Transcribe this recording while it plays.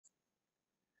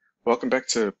Welcome back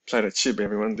to Planet Shib,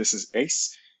 everyone. This is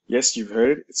Ace. Yes, you've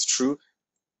heard it. It's true.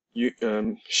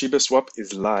 Shibaswap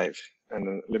is live,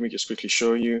 and let me just quickly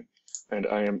show you. And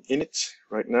I am in it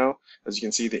right now. As you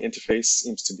can see, the interface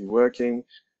seems to be working.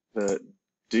 The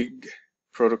dig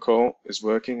protocol is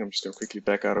working. I'm just going to quickly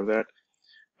back out of that.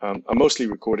 I'm mostly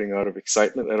recording out of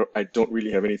excitement. I don't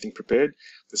really have anything prepared.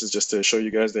 This is just to show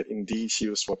you guys that indeed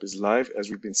Shibaswap is live.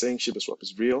 As we've been saying, Shibaswap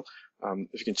is real.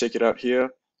 If you can check it out here,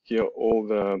 all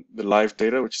the live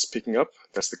data which is picking up.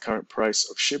 That's the current price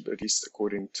of SHIB, at least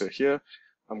according to here.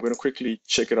 I'm going to quickly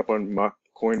check it up on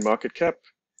coin market cap.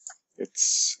 It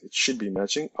should be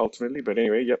matching ultimately, but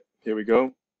anyway, yep, here we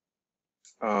go.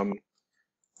 I'll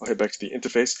head back to the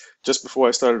interface. Just before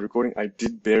I started recording, I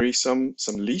did bury some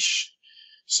leash.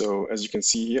 So as you can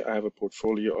see here, I have a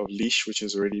portfolio of leash which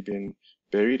has already been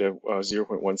buried at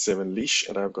 0.17 leash,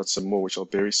 and I've got some more which I'll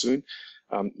bury soon.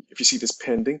 If you see this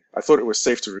pending, I thought it was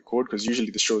safe to record because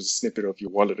usually this shows a snippet of your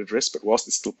wallet address, but whilst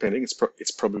it's still pending,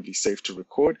 it's probably safe to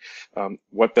record.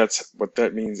 What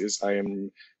that means is I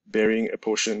am burying a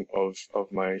portion of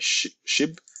my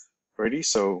SHIB already,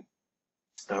 so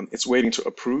it's waiting to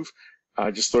approve. I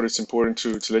just thought it's important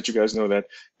to let you guys know that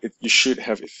you should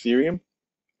have Ethereum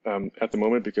at the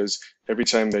moment, because every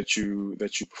time that you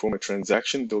perform a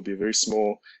transaction, there'll be a very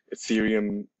small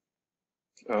Ethereum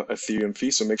fee.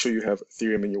 So make sure you have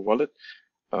Ethereum in your wallet.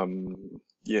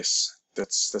 Yes,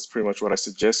 that's pretty much what I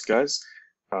suggest, guys.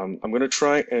 I'm going to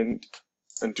try and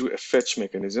do a fetch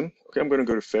mechanism. Okay, I'm going to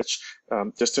go to fetch.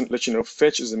 Just to let you know,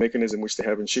 fetch is a mechanism which they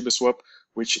have in Shibaswap,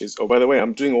 which is, oh, by the way,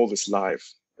 I'm doing all this live.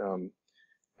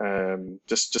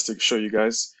 Just to show you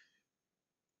guys.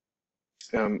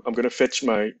 I'm going to fetch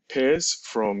my pairs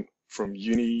from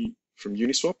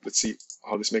Uniswap. Let's see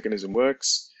how this mechanism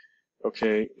works.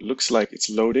 Okay, looks like it's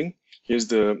loading.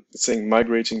 Here's it's saying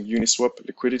migrating Uniswap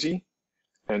liquidity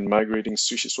and migrating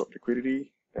SushiSwap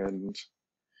liquidity. And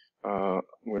I've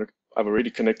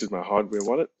already connected my hardware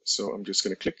wallet, so I'm just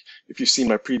going to click. If you've seen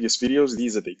my previous videos,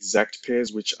 these are the exact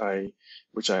pairs which I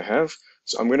have.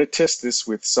 So I'm going to test this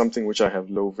with something which I have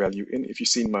low value in. If you've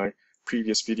seen my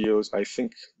previous videos, I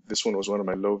think this one was one of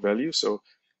my low value. So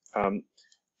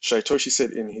Shaitoshi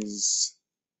said in his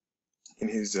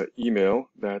email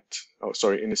that, oh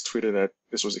sorry, in his Twitter, that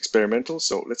this was experimental.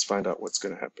 So let's find out what's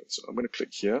going to happen. So I'm going to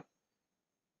click here.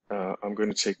 I'm going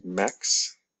to take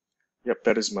max. Yep,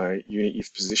 that is my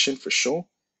UniETH position for sure.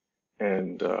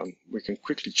 And we can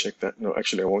quickly check that. No,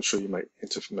 actually, I won't show you my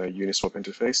Uniswap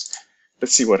interface.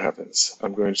 Let's see what happens.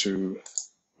 I'm going to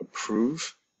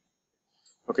approve.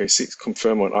 Okay, see,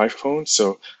 confirm on iPhone.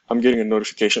 So I'm getting a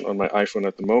notification on my iPhone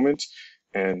at the moment,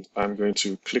 and I'm going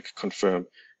to click confirm.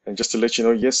 And just to let you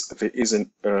know, yes, there is an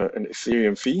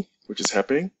Ethereum fee, which is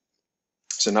happening.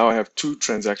 So now I have two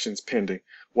transactions pending.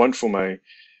 One for my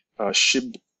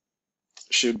SHIB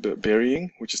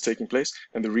burying, which is taking place.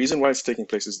 And the reason why it's taking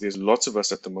place is there's lots of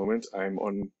us at the moment.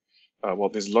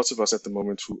 There's lots of us at the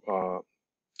moment who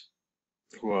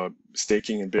are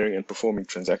staking and burying and performing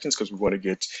transactions because we want to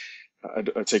get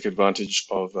take advantage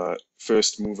of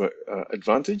first mover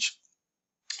advantage.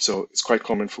 So it's quite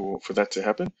common for that to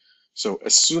happen. So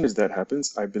as soon as that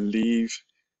happens, I believe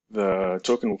the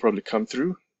token will probably come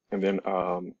through, and then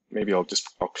maybe I'll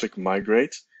click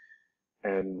migrate,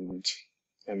 and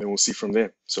then we'll see from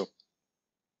there. So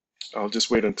I'll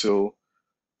just wait until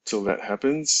that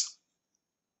happens.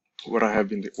 What I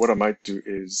might do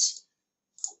is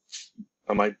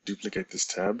I might duplicate this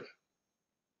tab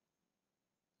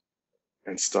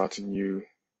and start a new,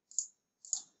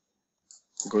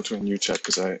 go to a new chat,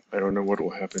 because I don't know what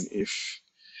will happen if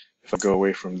I go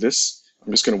away from this.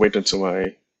 I'm just going to wait until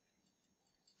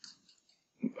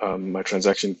my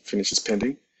transaction finishes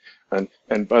pending.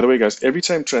 And by the way, guys, every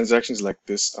time transactions like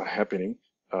this are happening,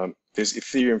 there's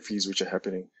Ethereum fees which are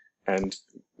happening. And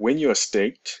when you are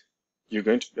staked, you're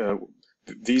going to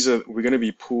we're going to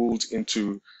be pooled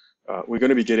into. We're going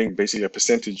to be getting basically a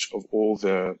percentage of all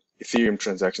the Ethereum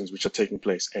transactions which are taking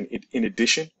place, and in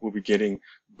addition, we'll be getting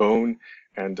Bone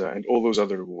and all those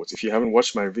other rewards. If you haven't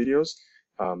watched my videos,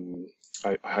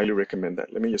 I highly recommend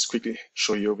that. Let me just quickly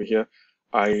show you over here.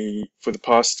 For the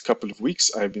past couple of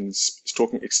weeks, I've been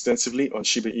talking extensively on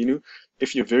Shiba Inu.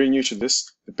 If you're very new to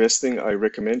this, the best thing I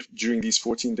recommend during these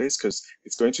 14 days, because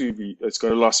it's going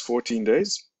to last 14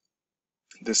 days,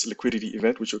 this liquidity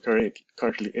event which we're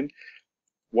currently in.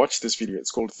 Watch this video.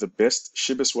 It's called the best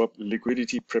Shibaswap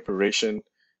liquidity preparation.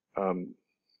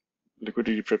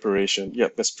 Yeah,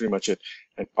 that's pretty much it.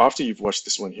 And after you've watched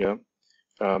this one here,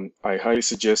 I highly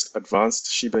suggest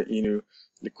advanced Shiba Inu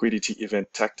liquidity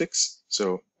event tactics.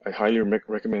 So I highly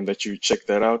recommend that you check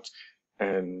that out.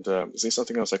 And is there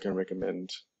something else I can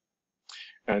recommend?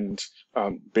 And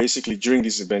basically during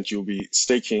this event, you'll be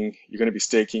staking, you're going to be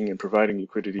staking and providing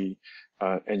liquidity,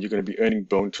 and you're going to be earning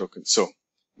bone tokens. So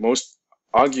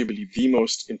arguably the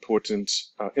most important,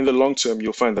 in the long term,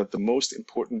 you'll find that the most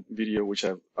important video which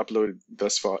I've uploaded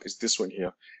thus far is this one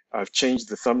here. I've changed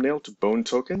the thumbnail to bone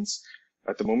tokens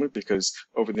at the moment because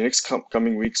over the next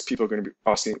coming weeks, people are going to be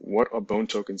asking what are bone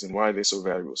tokens and why are they so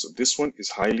valuable. So this one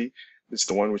is it's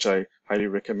the one which I highly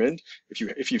recommend.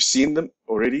 If you've seen them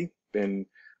already, then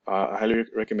I highly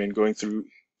recommend going through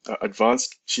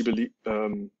advanced the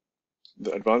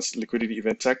advanced liquidity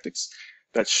event tactics.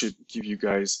 That should give you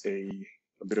guys a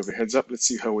bit of a heads up. Let's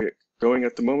see how we're going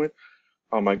at the moment.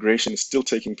 Our migration is still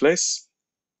taking place,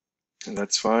 and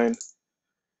that's fine.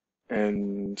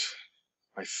 And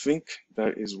I think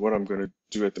that is what I'm going to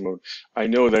do at the moment. I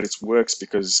know that it works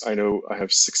because I know I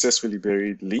have successfully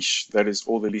buried leash. That is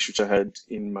all the leash which I had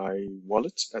in my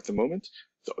wallet at the moment.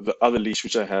 The other leash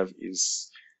which I have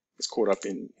is caught up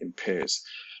in pairs.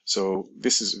 So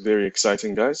this is very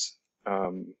exciting, guys.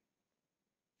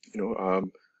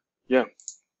 Yeah,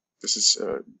 this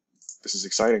is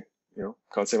exciting.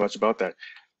 Can't say much about that.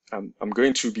 I'm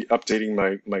going to be updating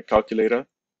my calculator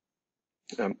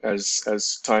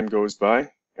as time goes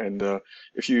by, and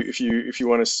if you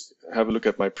want to have a look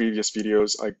at my previous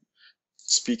videos, I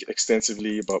speak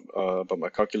extensively about my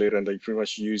calculator, and I pretty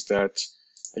much use that.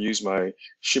 I use my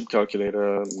SHIB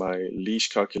calculator, my leash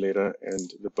calculator,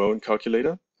 and the bone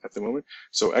calculator at the moment.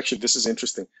 So actually, this is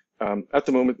interesting. At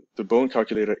the moment, the bone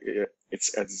calculator,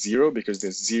 it's at 0 because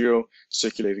there's 0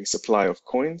 circulating supply of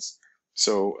coins.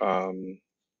 So,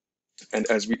 and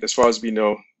as far as we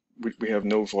know, we have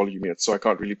no volume yet, so I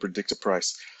can't really predict a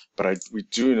price. But we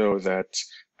do know that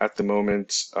at the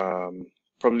moment,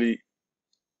 probably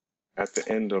at the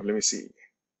end of, let me see,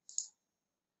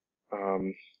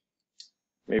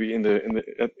 maybe in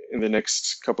the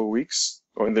next couple of weeks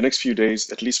or in the next few days,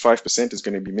 at least 5% is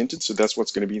going to be minted. So that's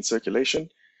what's going to be in circulation.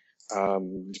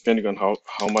 Depending on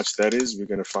how much that is, we're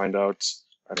going to find out.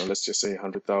 I don't know, let's just say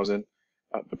 100,000.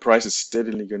 The price is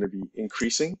steadily going to be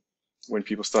increasing when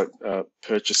people start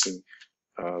purchasing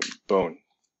bone.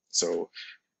 So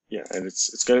yeah, and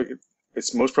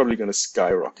it's most probably going to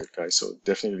skyrocket, guys. So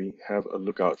definitely have a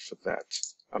look out for that.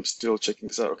 I'm still checking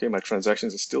this out. Okay, my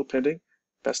transactions are still pending.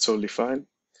 That's totally fine.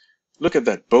 Look at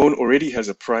that. Bone already has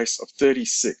a price of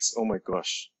 36. Oh my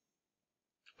gosh.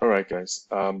 All right, guys.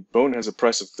 Bone has a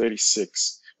price of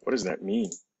 36. What does that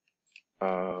mean?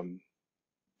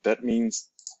 That means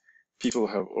people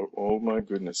have, oh my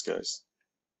goodness, guys.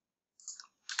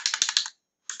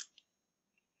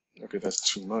 Okay, that's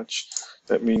too much.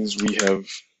 That means we have,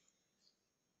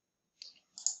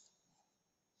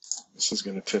 this is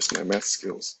going to test my math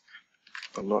skills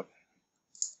a lot.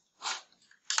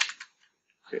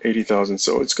 Okay, 80,000.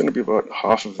 So it's going to be about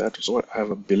half of that. So I have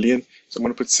a billion. So I'm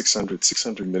going to put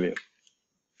 600 million.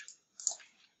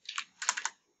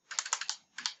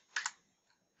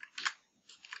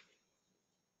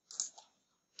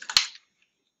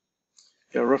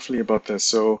 Yeah, roughly about that.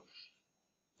 So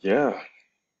yeah,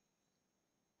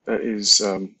 that's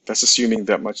assuming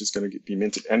that much is going to be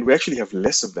minted, and we actually have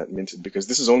less of that minted because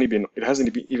this has only been, it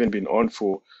hasn't even been on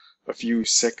for a few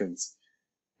seconds.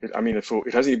 It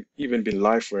hasn't even been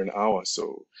live for an hour.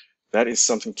 So that is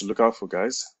something to look out for,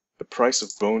 guys. The price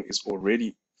of bone is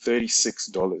already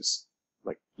 $36,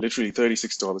 like literally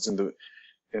 $36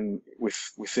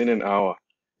 within an hour.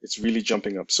 It's really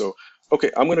jumping up. So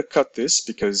okay, I'm going to cut this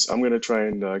because I'm going to try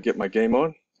and get my game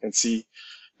on and see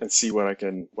what I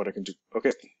can do.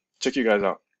 Okay, check you guys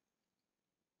out.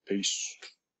 Peace.